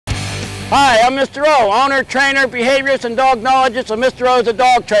Hi, I'm Mr. O, owner, trainer, behaviorist, and dognologist of Mr. O's a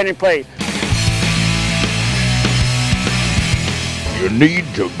Dog Training Place. You need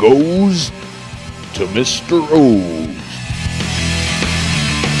to goes to Mr. O's.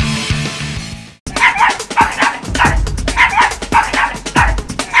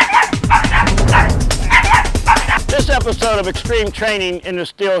 This episode of Extreme Training in the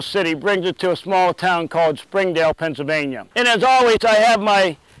Steel City brings it to a small town called Springdale, Pennsylvania. And as always, I have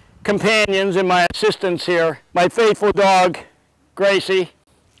my companions and my assistants here, my faithful dog, Gracie,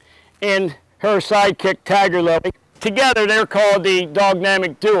 and her sidekick, Tiger Lily. Together, they're called the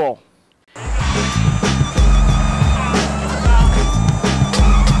Dognamic Duo. There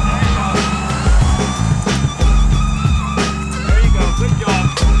you go, good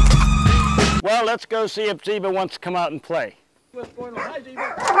job. Well, let's go see if Ziva wants to come out and play. What's going on? Hi,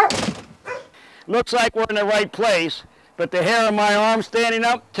 Ziva. Looks like we're in the right place, but the hair on my arm standing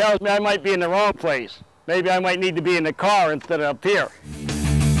up tells me I might be in the wrong place. Maybe I might need to be in the car instead of up here.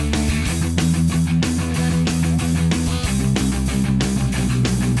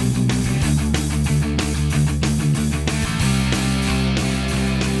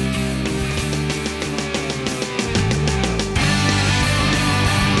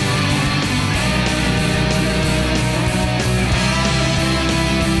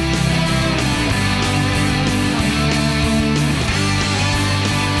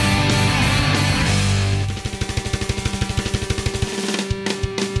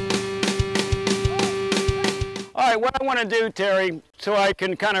 All right, what I want to do, Terry, so I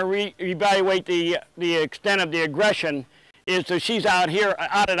can kind of evaluate the extent of the aggression, is that she's out here,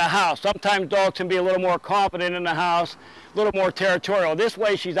 out of the house. Sometimes dogs can be a little more confident in the house, a little more territorial. This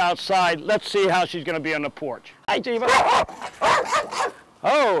way she's outside. Let's see how she's going to be on the porch. Hi, Ziva.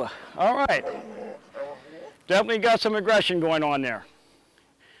 Oh, all right. Definitely got some aggression going on there.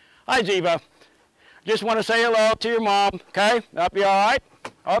 Hi, Ziva. Just want to say hello to your mom, okay? That'll be all right?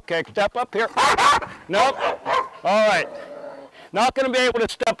 Okay, step up here. Nope. All right. Not going to be able to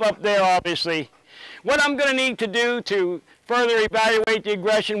step up there, obviously. What I'm going to need to do to further evaluate the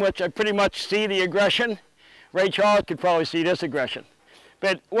aggression, which I pretty much see the aggression. Ray Charles could probably see this aggression.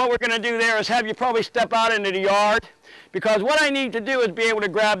 But what we're going to do there is have you probably step out into the yard, because what I need to do is be able to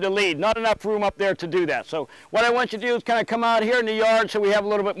grab the lead. Not enough room up there to do that. So what I want you to do is kind of come out here in the yard so we have a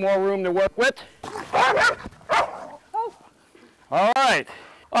little bit more room to work with. All right.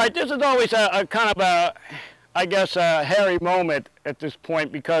 All right, this is always a kind of a, I guess, a hairy moment at this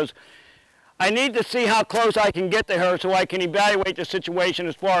point, because I need to see how close I can get to her so I can evaluate the situation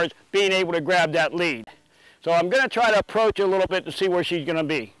as far as being able to grab that lead. So I'm going to try to approach her a little bit to see where she's going to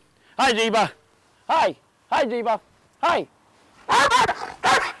be. Hi, Ziva. Hi. Hi, Ziva. Hi.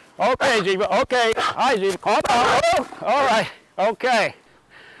 Okay, Ziva. Okay. Hi, Ziva. Calm down. Oh, all right. Okay.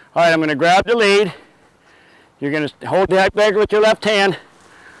 All right, I'm going to grab the lead. You're going to hold that bag with your left hand.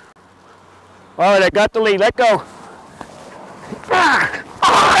 All right, I got the lead. Let go.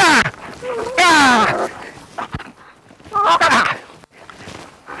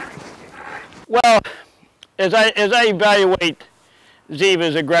 Well, as I evaluate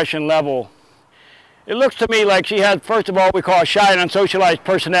Ziva's aggression level, it looks to me like she has, first of all, what we call a shy and unsocialized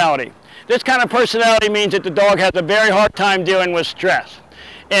personality. This kind of personality means that the dog has a very hard time dealing with stress.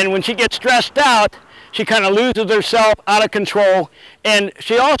 And when she gets stressed out, she kind of loses herself, out of control, and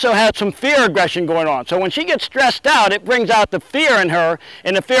she also has some fear aggression going on. So when she gets stressed out, it brings out the fear in her,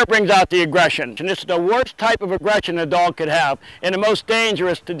 and the fear brings out the aggression. And this is the worst type of aggression a dog could have, and the most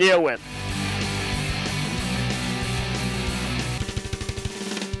dangerous to deal with.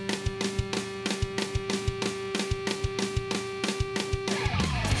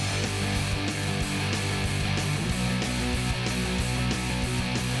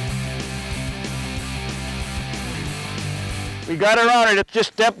 We got her on her to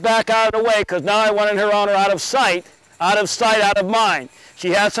just step back out of the way, because now I wanted her on her out of sight, out of mind. She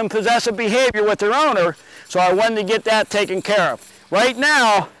has some possessive behavior with her owner, so I wanted to get that taken care of. Right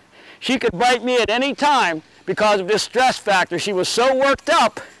now, she could bite me at any time because of this stress factor. She was so worked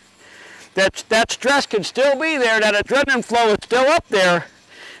up that that stress could still be there, that adrenaline flow is still up there,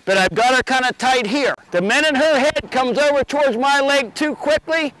 but I've got her kind of tight here. The minute her head comes over towards my leg too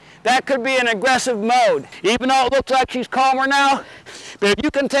quickly, that could be an aggressive mode. Even though it looks like she's calmer now, but if you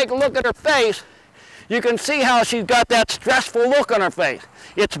can take a look at her face, you can see how she's got that stressful look on her face.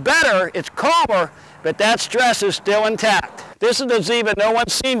 It's better, it's calmer, but that stress is still intact. This is the Ziva no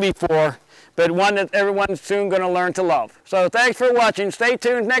one's seen before, but one that everyone's soon going to learn to love. So thanks for watching. Stay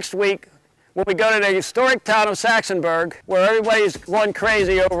tuned next week when we go to the historic town of Saxonburg, where everybody's going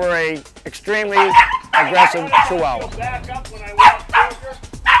crazy over a extremely aggressive Chihuahua.